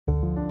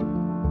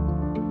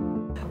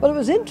Well, it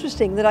was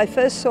interesting that I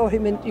first saw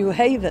him in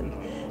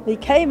Newhaven. He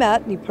came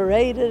out and he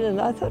paraded,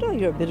 and I thought, oh,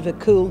 you're a bit of a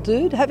cool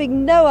dude,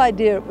 having no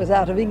idea it was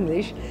out of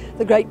English,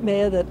 the great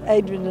mare that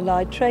Adrian and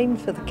I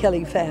trained for the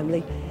Kelly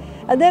family.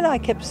 And then I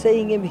kept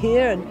seeing him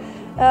here, and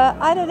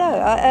I don't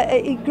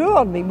know, he grew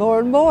on me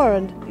more and more.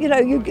 And you know,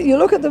 you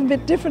look at them a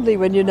bit differently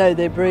when you know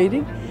they're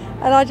breeding.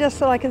 And I just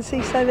thought I can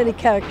see so many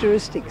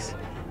characteristics.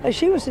 And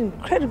she was an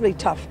incredibly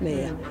tough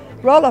mare.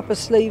 Roll up her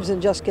sleeves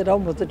and just get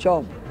on with the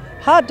job.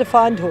 Hard to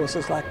find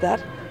horses like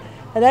that.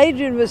 And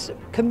Adrian was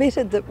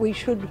committed that we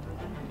should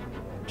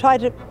try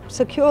to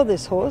secure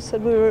this horse,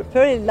 and we were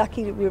very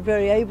lucky that we were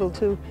very able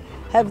to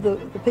have the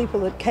people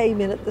that came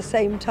in at the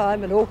same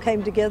time and all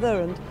came together,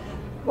 and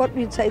what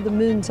you'd say the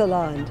moons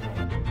aligned.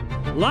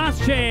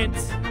 Last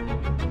chance,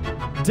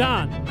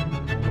 done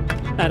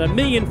at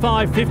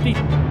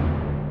 $1,550,000.